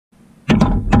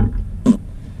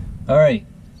Alright,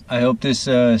 I hope this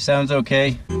sounds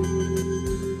okay.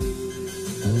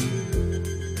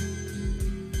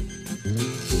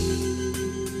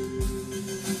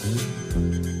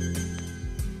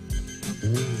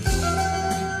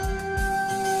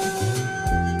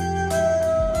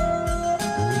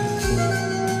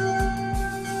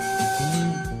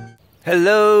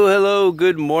 Hello,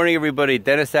 good morning everybody.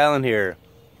 Dennis Allen here.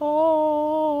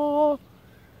 Oh,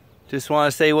 just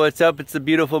want to say what's up. It's a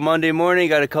beautiful Monday morning.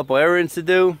 Got a couple errands to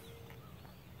do.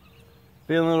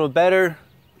 Feeling a little better.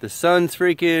 The sun's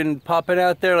freaking popping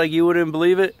out there like you wouldn't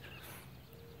believe it.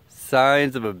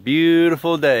 Signs of a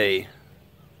beautiful day.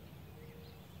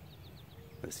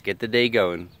 Let's get the day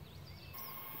going.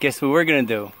 Guess what we're gonna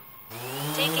do?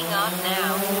 Taking off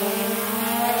now.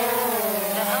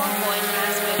 The home point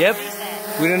has been Yep.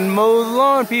 reset. We're gonna mow the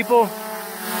lawn, people.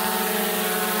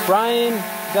 Brian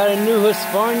got a new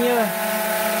Husqvarna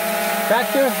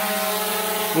tractor.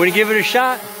 We're gonna give it a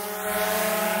shot.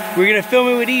 We're gonna film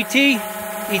it with ET.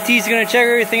 ET's gonna check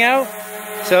everything out.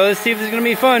 So let's see if it's gonna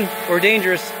be fun or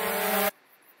dangerous.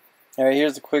 Alright,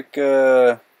 here's a quick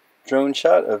drone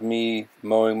shot of me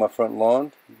mowing my front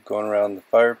lawn. Going around the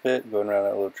fire pit, going around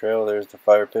that little trail. There's the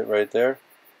fire pit right there.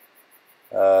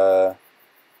 Yeah,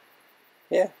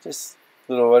 just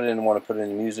a little, I didn't want to put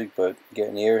any music, but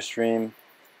getting the Airstream.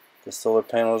 The solar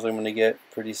panels I'm going to get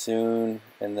pretty soon.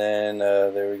 And then,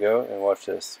 there we go. And watch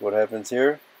this. What happens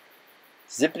here?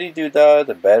 Zippity-doo-dah,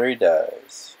 the battery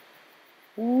dies.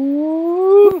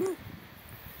 Woo!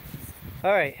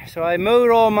 Alright, so I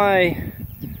mowed all my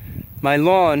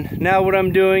lawn. Now what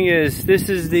I'm doing is, this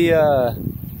is the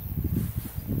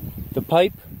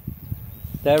pipe.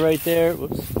 That right there,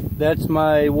 whoops, that's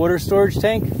my water storage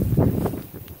tank.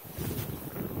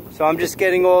 So I'm just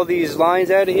getting all these lines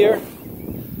out of here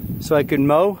so I can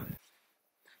mow.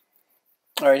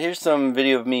 Alright, here's some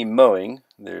video of me mowing.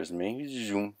 There's me.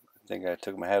 Zoom. I think I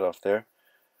took my hat off there.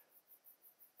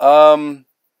 So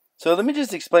let me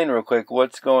just explain real quick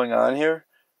what's going on here.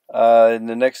 In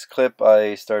the next clip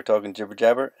I start talking jibber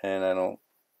jabber and I don't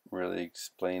really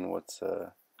explain what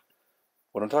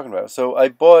I'm talking about. So I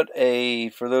bought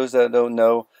for those that don't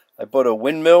know, I bought a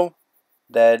windmill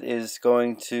that is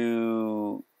going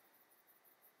to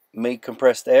make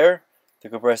compressed air. The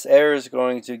compressed air is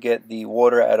going to get the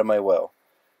water out of my well.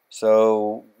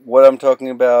 So what I'm talking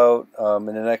about in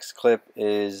the next clip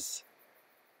is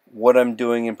what I'm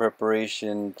doing in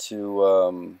preparation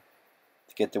to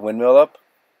get the windmill up.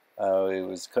 I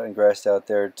was cutting grass out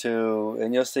there too,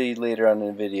 and you'll see later on in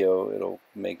the video it'll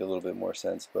make a little bit more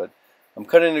sense, but I'm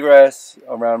cutting the grass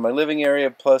around my living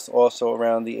area plus also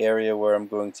around the area where I'm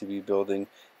going to be building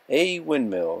a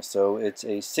windmill. So it's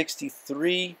a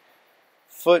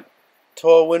 63-foot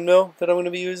tall windmill that I'm going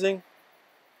to be using,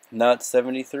 not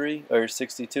 73 or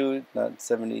 62, not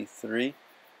 73.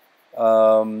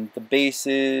 The base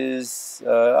is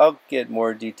I'll get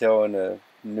more detail in a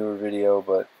newer video,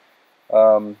 but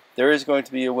there is going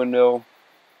to be a windmill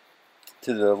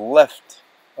to the left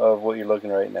of what you're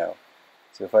looking right now.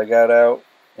 So if I got out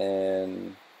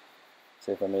and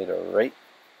say if I made a right,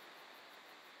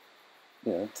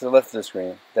 you know, to the left of the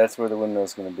screen, that's where the windmill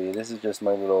is going to be. This is just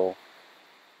my little,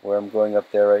 where I'm going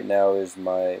up there right now is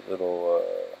my little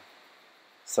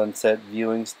sunset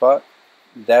viewing spot.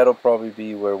 That'll probably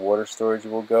be where water storage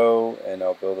will go, and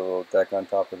I'll build a little deck on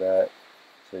top of that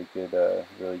so you could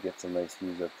really get some nice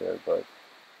views up there. But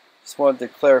just wanted to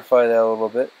clarify that a little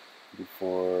bit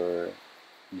before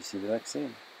you see the next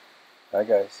scene. Bye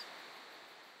guys.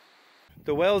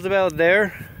 The well's about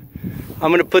there. I'm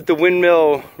going to put the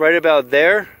windmill right about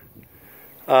there.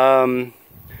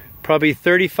 Probably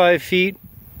 35 feet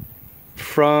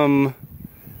from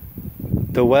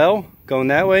the well, going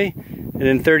that way, and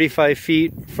then 35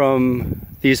 feet from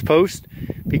these posts,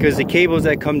 because the cables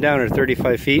that come down are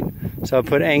 35 feet. So I'll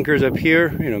put anchors up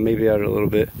here, you know, maybe out a little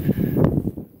bit.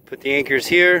 Put the anchors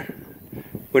here.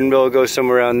 Windmill will go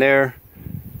somewhere around there.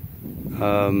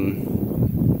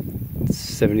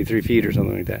 73 feet or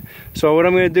something like that. So what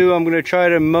I'm going to do, I'm going to try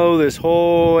to mow this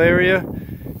whole area,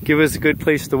 give us a good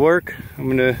place to work. I'm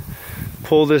going to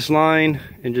pull this line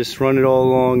and just run it all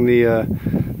along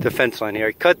the fence line here.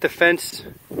 I cut the fence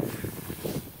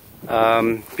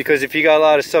because if you got a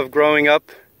lot of stuff growing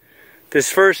up,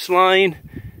 this first line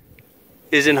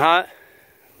isn't hot.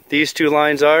 These two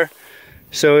lines are.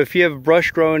 So if you have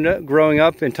brush growing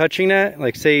up and touching that,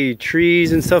 like say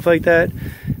trees and stuff like that,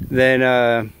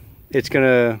 then it's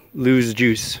gonna lose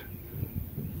juice.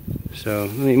 So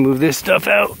let me move this stuff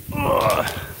out. Ugh.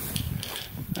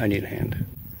 I need a hand.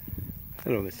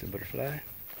 Hello, Mr. Butterfly.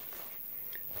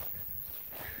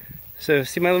 So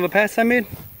see my little pass I made?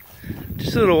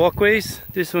 just little walkways.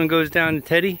 This one goes down to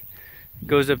Teddy,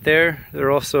 goes up there.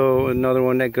 There's also another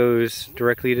one that goes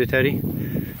directly to Teddy.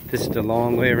 This is the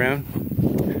long way around.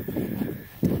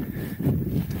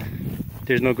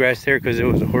 There's no grass there because it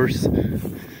was a horse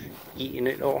eating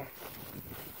it all.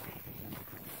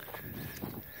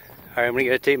 Alright, I'm gonna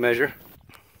get a tape measure.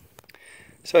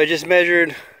 So I just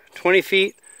measured 20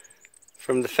 feet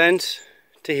from the fence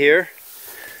to here.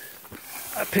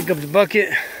 I pick up the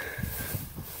bucket,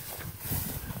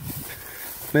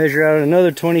 measure out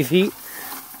another 20 feet,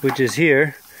 which is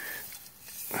here.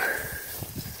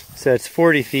 So that's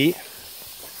 40 feet.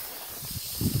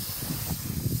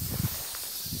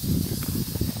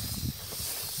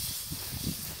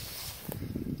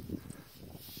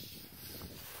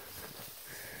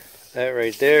 That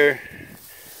right there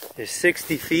is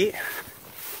 60 feet.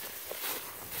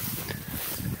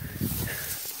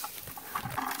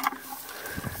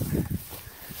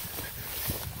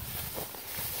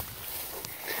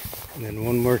 And then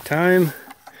one more time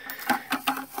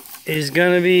is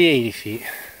gonna be 80 feet.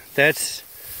 That's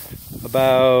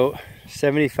about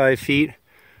 75 feet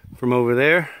from over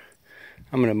there.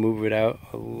 I'm gonna move it out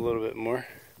a little bit more.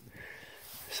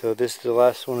 So this is the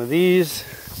last one of these.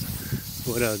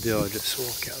 What I'll do, I'll just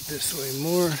walk out this way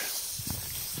more.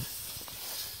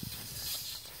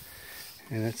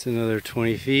 And that's another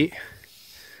 20 feet.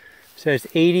 So that's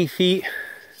 80 feet.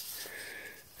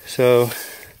 So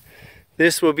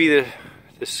this will be the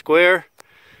square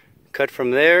cut from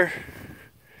there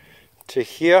to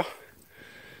here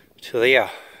to there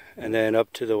and then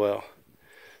up to the well.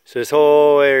 So this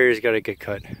whole area's got to get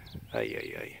cut. Ay,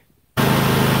 ay, ay.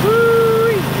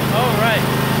 Woo! All right.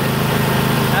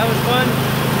 That was fun.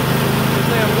 Looks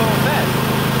like I'm going fast.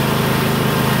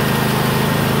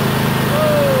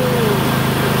 Whoa!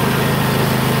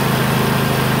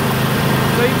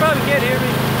 So you probably can't hear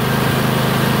me,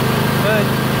 but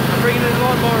I'm bringing the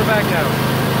lawnmower back now.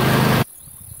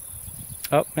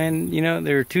 Oh man, you know,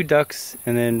 there were two ducks,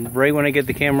 and then right when I get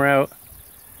the camera out,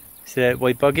 see that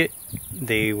white bucket?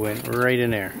 They went right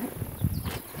in there.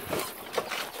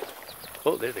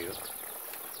 Oh, there they go.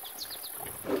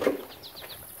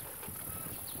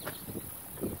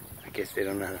 I guess they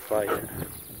don't know how to fly yet.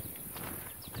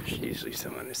 There's usually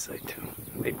some on this side too.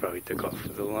 They probably took off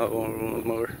with the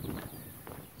lawnmower.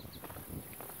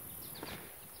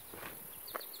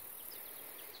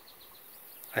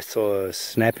 I saw a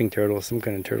snapping turtle, some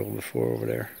kind of turtle before over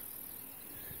there.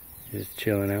 Just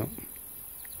chilling out.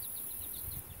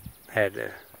 Had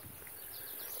a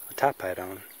top hat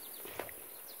on.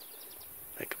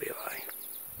 That could be a lie.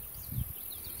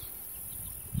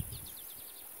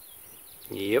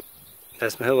 Yep,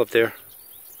 that's my hill up there.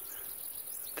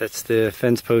 That's the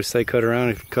fence posts I cut around.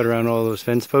 I cut around all those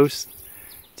fence posts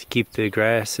to keep the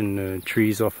grass and the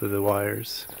trees off of the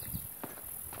wires.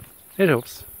 It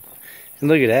helps. And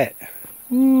look at that.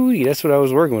 Ooh, that's what I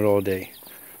was working with all day.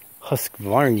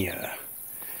 Husqvarna.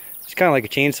 It's kind of like a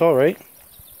chainsaw, right?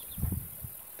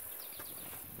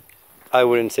 I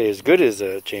wouldn't say as good as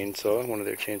a chainsaw, one of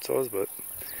their chainsaws, but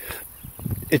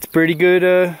it's pretty good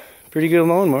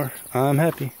lawnmower. I'm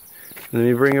happy. Let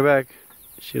me bring her back.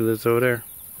 She lives over there.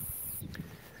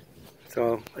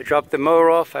 So I dropped the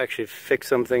mower off. I actually fixed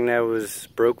something that was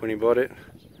broke when he bought it.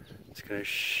 It's gonna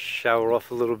shower off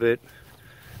a little bit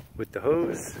with the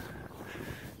hose.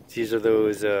 These are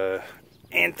those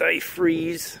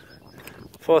anti-freeze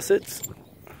faucets.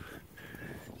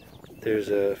 There's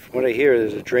from what I hear,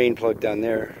 there's a drain plug down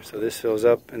there. So this fills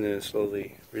up and then it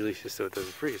slowly releases so it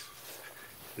doesn't freeze.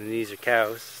 And these are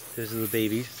cows. There's little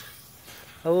babies.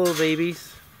 Hello, little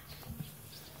babies.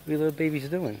 What are little babies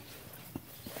doing?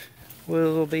 What are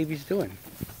little babies doing?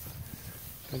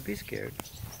 Don't be scared.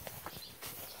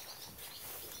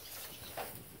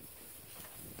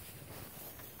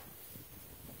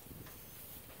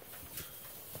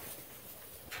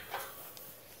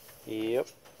 Yep.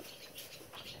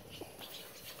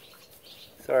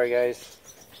 Sorry guys.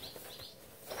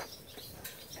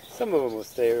 Some of them will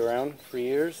stay around for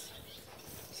years.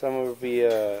 Some will be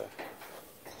I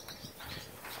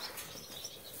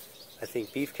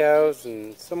think beef cows,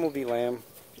 and some will be lamb.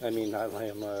 I mean not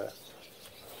lamb, what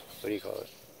do you call it?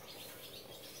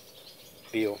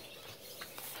 Veal.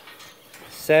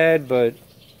 Sad, but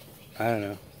I don't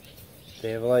know.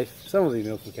 They have a life. Some will be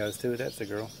milking cows too. That's a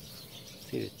girl.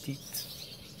 See the teats.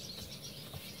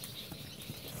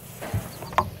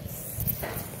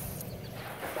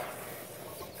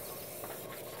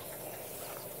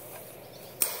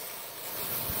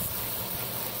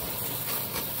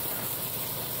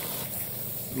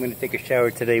 I'm going to take a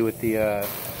shower today with the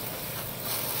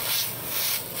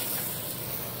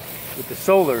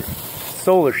solar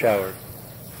solar shower.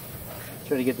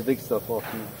 Try to get the big stuff off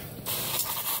me.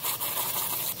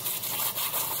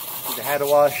 Need the hat to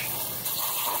wash.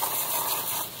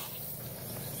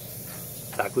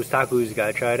 Tacos, you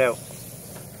gotta try it out.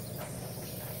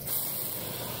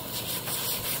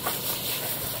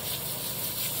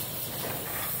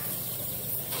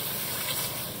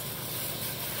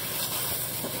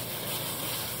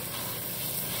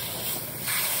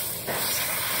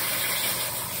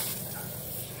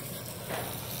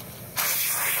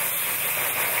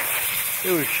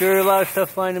 There was sure a lot of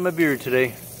stuff flying in my beard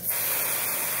today.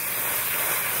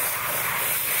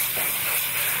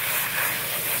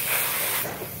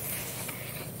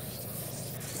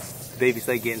 The baby's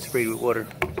like getting sprayed with water.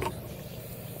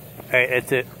 Alright,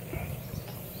 that's it.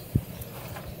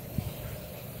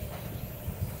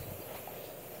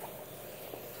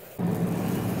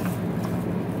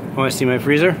 Want to see my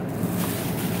freezer?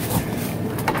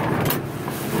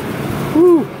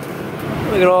 Woo!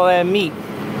 Look at all that meat.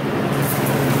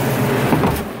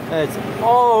 It's,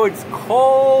 oh, it's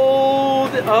cold.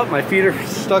 Oh, my feet are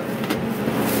stuck.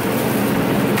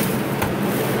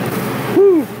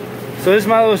 Woo. So this is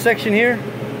my little section here.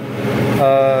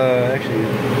 Actually,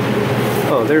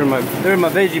 oh, they're my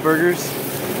veggie burgers.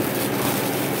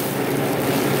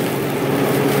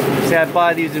 See, I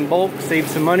buy these in bulk, save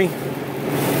some money.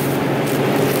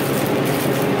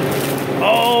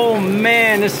 Oh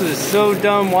man, this was so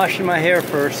dumb washing my hair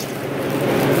first.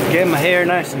 Getting my hair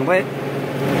nice and wet.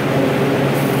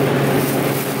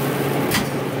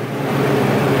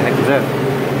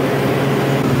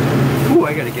 Ooh,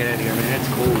 I gotta get out of here, man. It's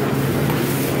cold.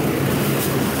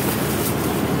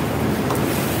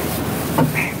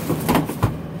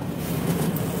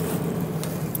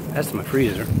 That's my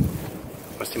freezer.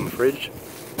 Wanna see my fridge?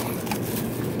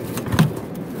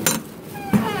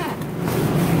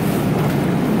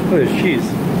 Look at this cheese.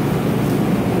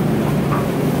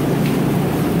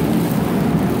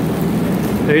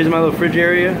 There's my little fridge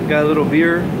area. Got a little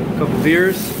beer, a couple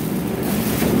beers.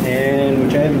 And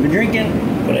which I haven't been drinking,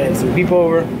 but I had some people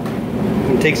over. I'm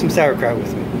gonna take some sauerkraut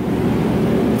with me.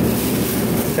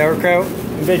 Sauerkraut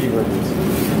and veggie burgers.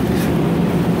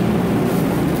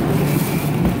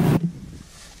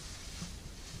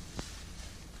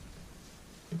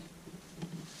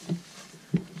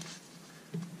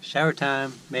 Shower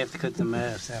time. May have to cut some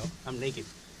ass out. I'm naked.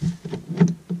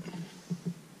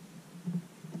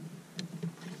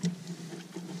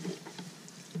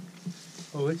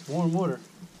 Oh, it's warm water.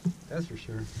 That's for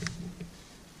sure.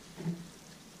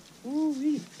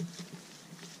 Ooh-wee.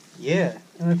 Yeah,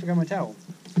 and I forgot my towel.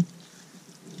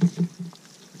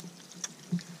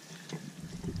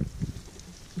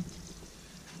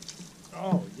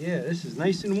 Oh yeah, this is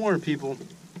nice and warm, people.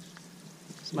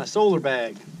 This is my solar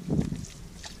bag.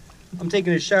 I'm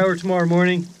taking a shower tomorrow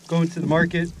morning, going to the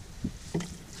market.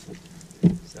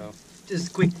 So, just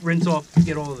a quick rinse off to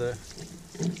get all the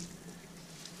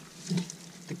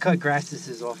cut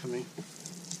grasses off of me.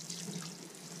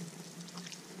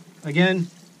 Again,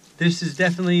 this is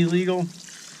definitely illegal.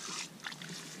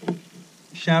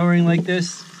 Showering like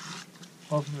this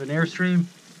off of an Airstream,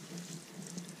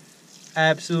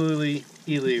 absolutely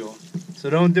illegal. So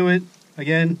don't do it.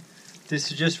 Again,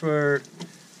 this is just for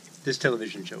this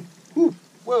television show. Whew.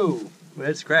 Whoa, well,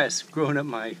 that's grass growing up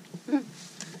my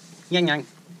yang yang.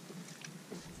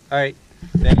 Alright,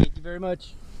 thank you very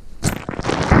much.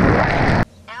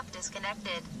 App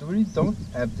disconnected. Don't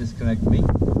app disconnect me.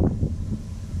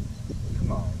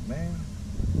 Come on, man.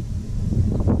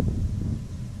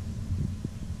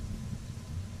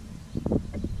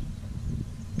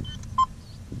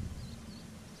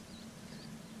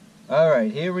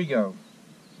 Alright, here we go.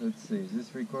 Let's see, is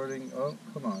this recording? Oh,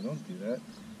 come on, don't do that.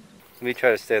 Let me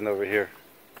try to stand over here.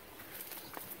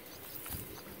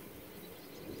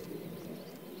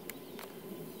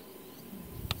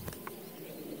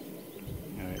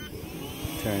 Alright,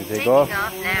 turn to take off. Taking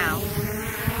off now.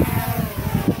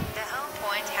 The home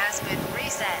point has been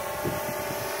reset.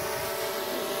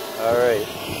 Alright.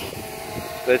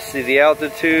 Let's see the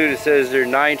altitude. It says they're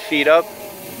 9 feet up.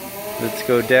 Let's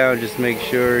go down, just make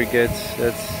sure it gets,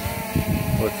 that's,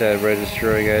 what's that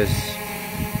registering as?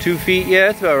 2 feet? Yeah,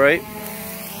 that's about right.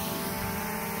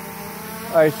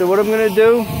 Alright, so what I'm going to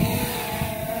do,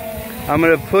 I'm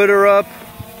going to put her up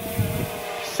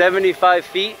 75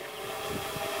 feet.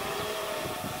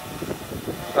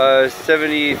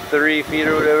 73 feet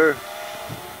or whatever.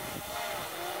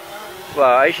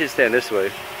 Wow, I should stand this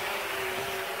way.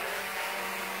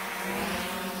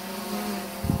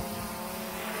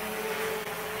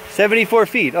 $74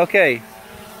 feet, okay.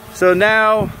 So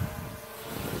now,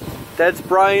 that's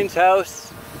Brian's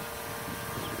house.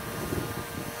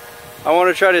 I want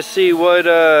to try to see what,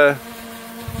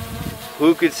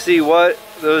 who could see what.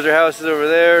 Those are houses over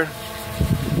there.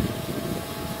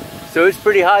 So it's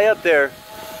pretty high up there.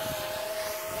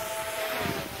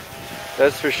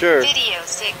 That's for sure. Video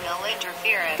signal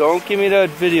interference. Don't give me that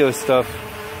video stuff.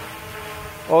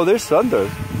 Oh, there's thunder.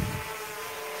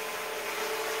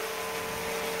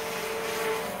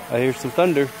 I hear some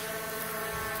thunder.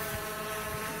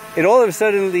 It all of a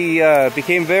sudden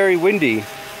became very windy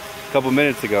a couple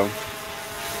minutes ago.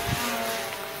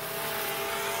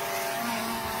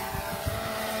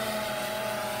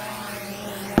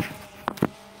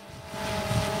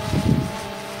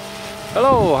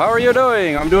 Hello, how are you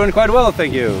doing? I'm doing quite well,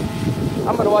 thank you.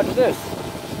 I'm gonna watch this.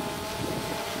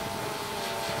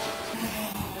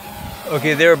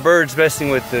 Okay, there are birds messing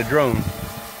with the drone.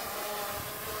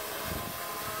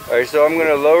 Alright, so I'm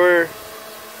gonna lower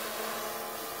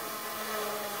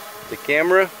the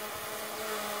camera.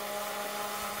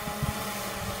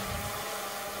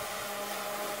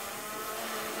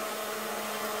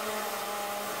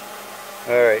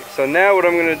 Alright, so now what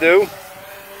I'm gonna do,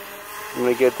 I'm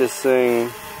gonna get this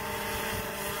thing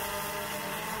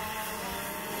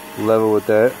level with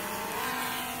that.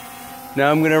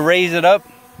 Now I'm gonna raise it up.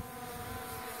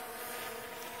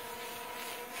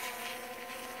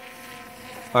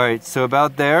 Alright, so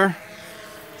about there.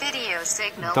 Video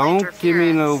signal Don't interference. give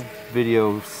me no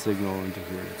video signal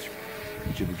interference.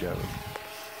 Jibber jabber.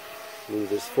 Move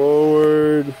this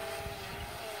forward.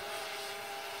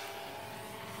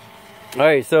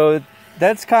 Alright, so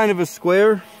that's kind of a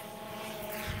square.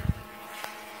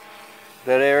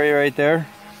 That area right there.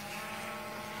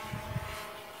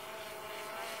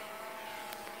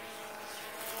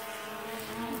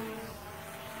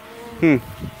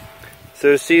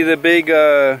 So see the big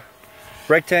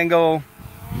rectangle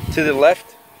to the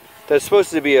left? That's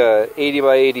supposed to be a 80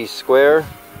 by 80 square,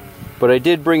 but I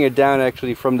did bring it down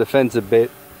actually from the fence a bit.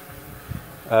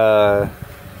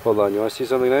 Hold on, you want to see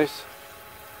something nice?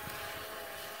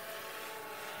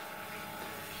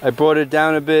 I brought it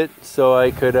down a bit so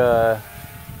I could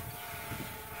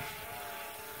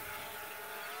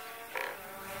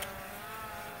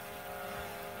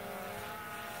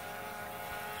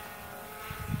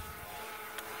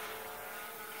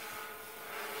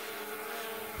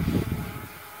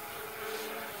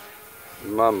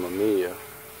Mamma mia.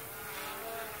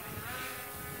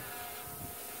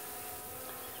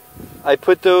 I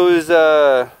put those,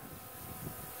 that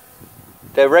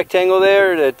rectangle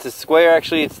there, that's a square,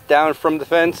 actually it's down from the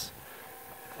fence.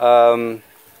 I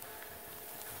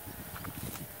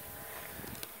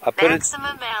put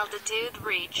Maximum altitude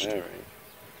reached. Alright.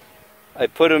 I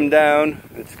put them down.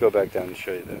 Let's go back down and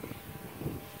show you that.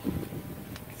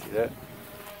 See that?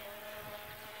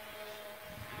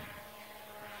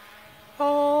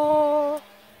 Oh.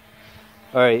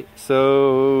 Alright,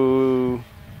 so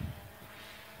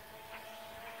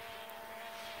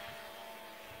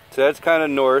that's kind of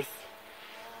north.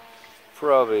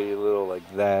 Probably a little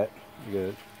like that. You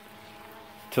got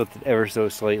tilted ever so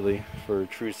slightly for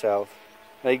true south.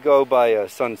 I go by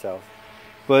sun south.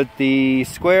 But the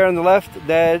square on the left,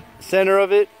 that center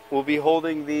of it, will be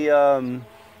holding the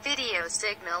Video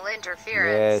signal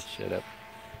interference. yeah, shut up.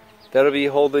 That'll be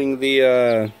holding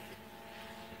the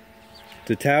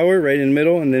tower right in the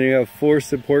middle, and then you have 4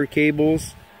 support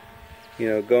cables, you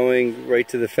know, going right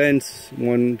to the fence,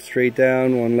 one straight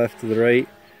down, one left to the right.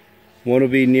 One will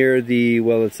be near the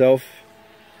well itself,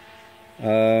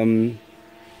 and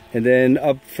then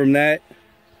up from that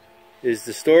is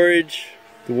the storage,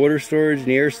 the water storage and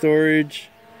the air storage.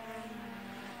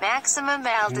 Maximum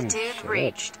altitude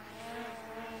reached.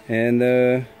 And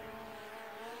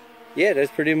yeah,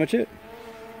 that's pretty much it.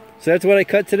 So that's what I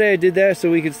cut today. I did that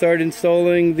so we could start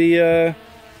installing the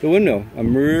windmill.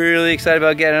 I'm really excited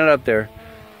about getting it up there.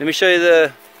 Let me show you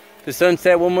the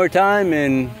sunset one more time,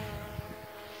 and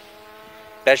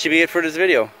that should be it for this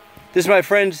video. This is my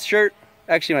friend's shirt.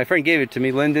 Actually, my friend gave it to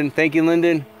me, Lyndon. Thank you,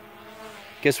 Lyndon.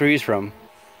 Guess where he's from.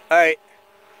 Alright,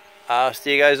 I'll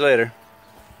see you guys later.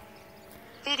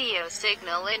 Video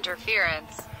signal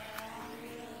interference.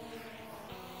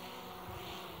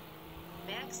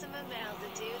 Maximum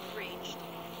altitude reached.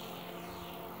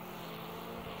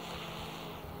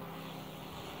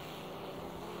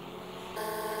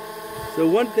 So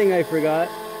one thing I forgot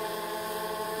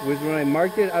was when I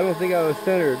marked it, I don't think I was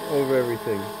centered over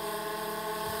everything.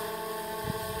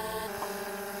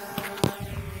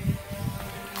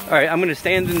 Alright, I'm going to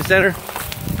stand in the center.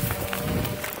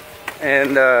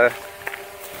 And,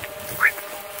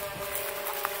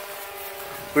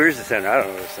 where's the center? I don't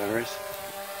know where the center is.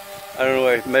 I don't know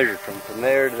where I measured from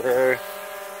there to there.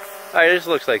 Alright, this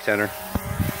looks like center.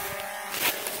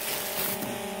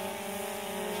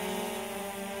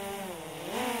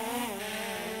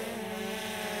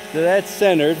 So that's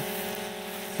centered.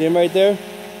 See him right there?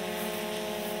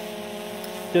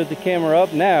 Tilt the camera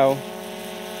up now.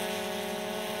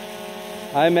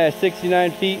 I'm at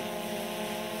 69 feet.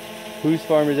 Whose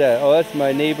farm is that? Oh, that's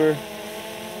my neighbor.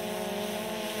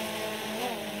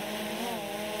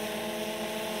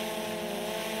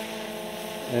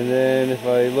 And then if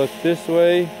I look this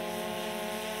way,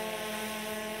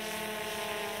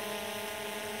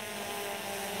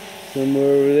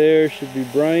 somewhere over there should be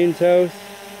Brian's house.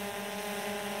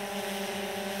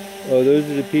 Oh, those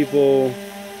are the people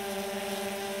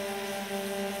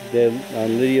that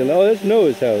on Lydia. Oh, that's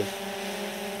Noah's house.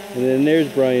 And then there's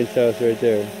Brian's house right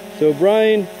there. So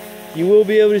Brian, you will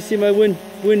be able to see my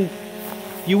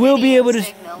you will be able to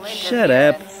shut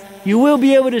up. You will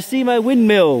be able to see my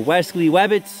windmill. Wascally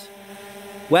Wabbits.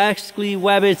 Wascally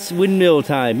Wabbits windmill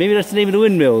time. Maybe that's the name of the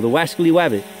windmill, the Wascally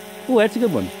Wabbit. Oh, that's a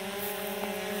good one.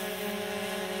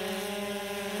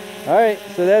 Alright,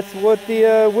 so that's what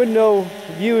the windmill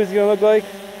view is going to look like.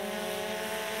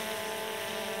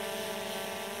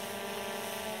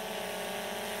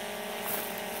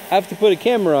 I have to put a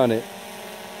camera on it.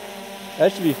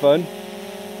 That should be fun.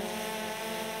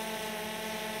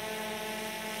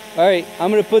 Alright,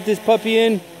 I'm going to put this puppy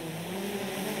in.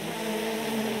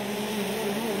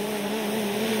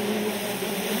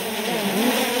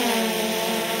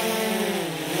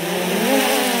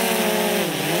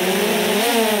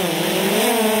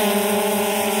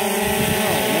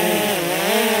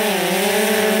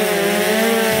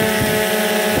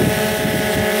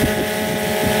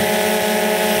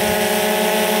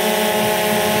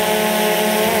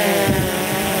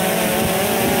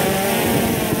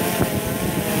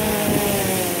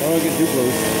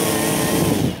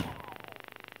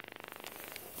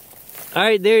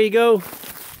 Alright, there you go.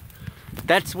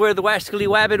 That's where the Wascally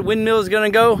Wabbit windmill is gonna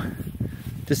go.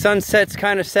 The sunset's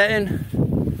kind of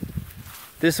setting.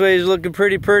 This way is looking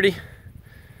pretty.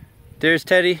 There's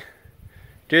Teddy.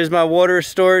 There's my water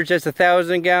storage. That's a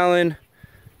 1,000-gallon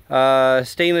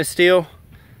stainless steel.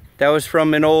 That was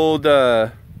from an old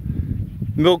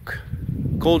milk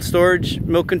cold storage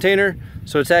milk container.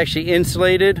 So it's actually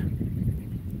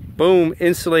insulated. Boom,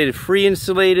 insulated, free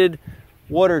insulated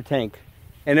water tank.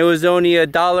 And it was only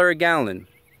 $1 a gallon.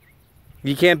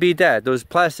 You can't beat that. Those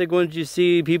plastic ones you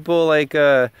see people like,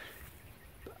 I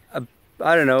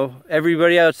don't know,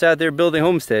 everybody else out there building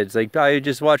homesteads. Like I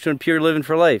just watched on Pure Living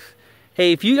for Life.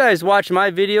 Hey, if you guys watch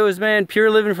my videos, man, Pure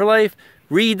Living for Life,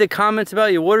 read the comments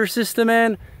about your water system,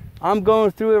 man. I'm going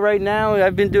through it right now.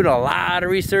 I've been doing a lot of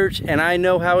research and I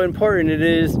know how important it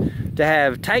is to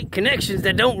have tight connections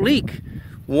that don't leak.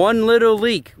 One little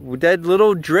leak, that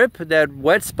little drip, that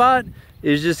wet spot,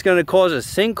 is just going to cause a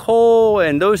sinkhole,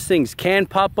 and those things can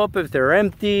pop up if they're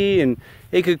empty, and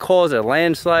it could cause a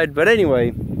landslide. But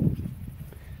anyway,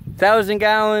 1,000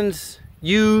 gallons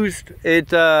used.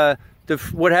 It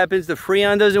what happens? The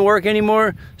Freon doesn't work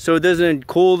anymore, so it doesn't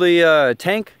cool the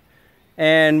tank,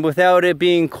 and without it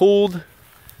being cooled,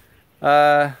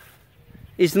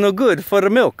 it's no good for the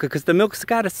milk because the milk's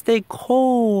got to stay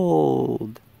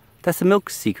cold. That's the milk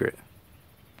secret.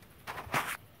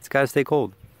 It's got to stay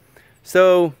cold.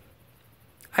 So,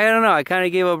 I don't know, I kind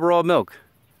of gave up raw milk.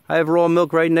 I have raw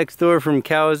milk right next door from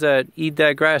cows that eat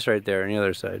that grass right there on the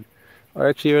other side. Or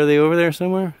actually, are they over there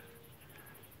somewhere?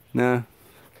 No.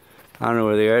 I don't know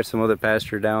where they are. Some other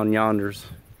pasture down yonders.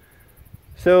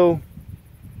 So,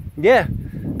 yeah,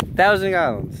 1,000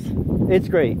 gallons. It's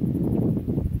great.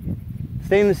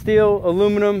 Stainless steel,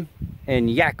 aluminum, and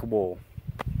yak wool.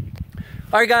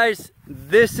 Alright guys,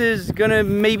 this is gonna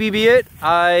maybe be it.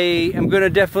 I am gonna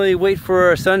definitely wait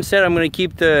for a sunset. I'm gonna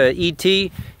keep the ET.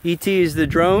 ET is the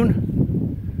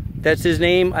drone. That's his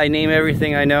name. I name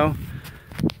everything I know.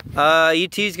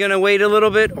 ET's gonna wait a little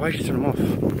bit. Oh, I should turn him off.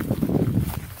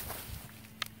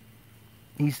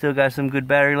 He's still got some good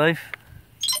battery life.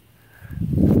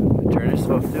 Turn this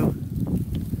off too.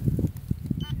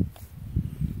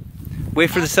 Wait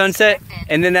for the sunset,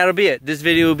 and then that'll be it. This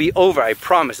video will be over, I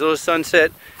promise. A little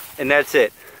sunset, and that's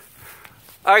it.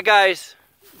 Alright guys,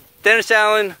 Dennis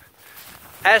Allen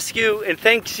asks you and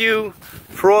thanks you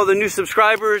for all the new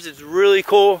subscribers. It's really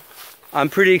cool. I'm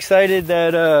pretty excited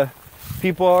that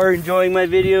people are enjoying my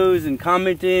videos and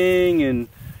commenting and,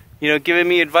 you know, giving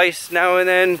me advice now and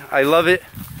then. I love it.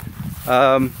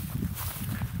 I'm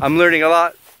learning a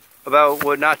lot about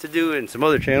what not to do in some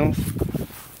other channels.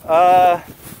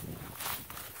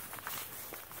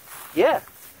 Yeah,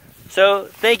 so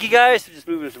thank you guys. Just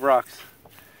moving some rocks.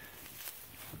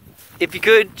 If you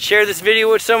could, share this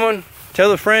video with someone. Tell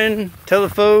a friend, tell a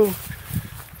foe.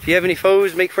 If you have any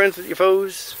foes, make friends with your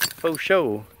foes. Faux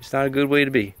show. It's not a good way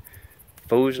to be.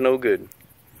 Foes no good.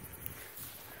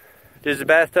 There's the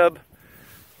bathtub.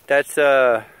 That's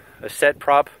a set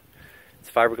prop. It's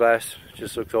fiberglass.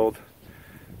 Just looks old.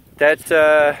 That's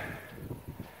the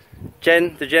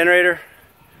generator.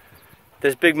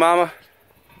 There's Big Mama.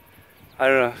 I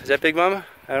don't know. Is that Big Mama?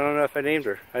 I don't know if I named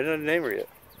her. I didn't name her yet.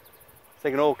 It's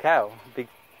like an old cow. Big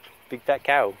fat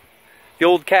cow. The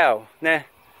old cow. Nah.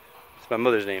 It's my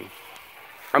mother's name.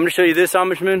 I'm going to show you this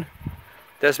Amish moon.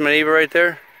 That's my neighbor right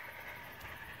there.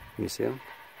 Can you see him?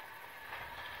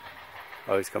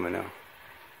 Oh, he's coming now.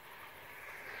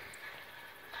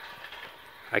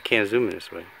 I can't zoom in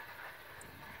this way.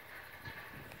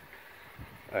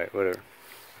 Alright, whatever.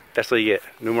 That's what you get.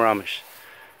 No more Amish.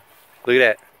 Look at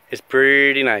that. It's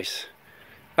pretty nice.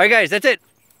 Alright guys, that's it.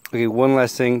 Okay, one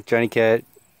last thing. Johnny Cat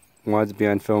wanted to be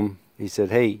on film. He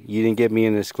said, hey, you didn't get me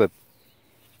in this clip.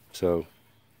 So,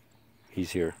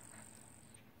 he's here.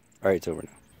 Alright, it's over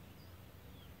now.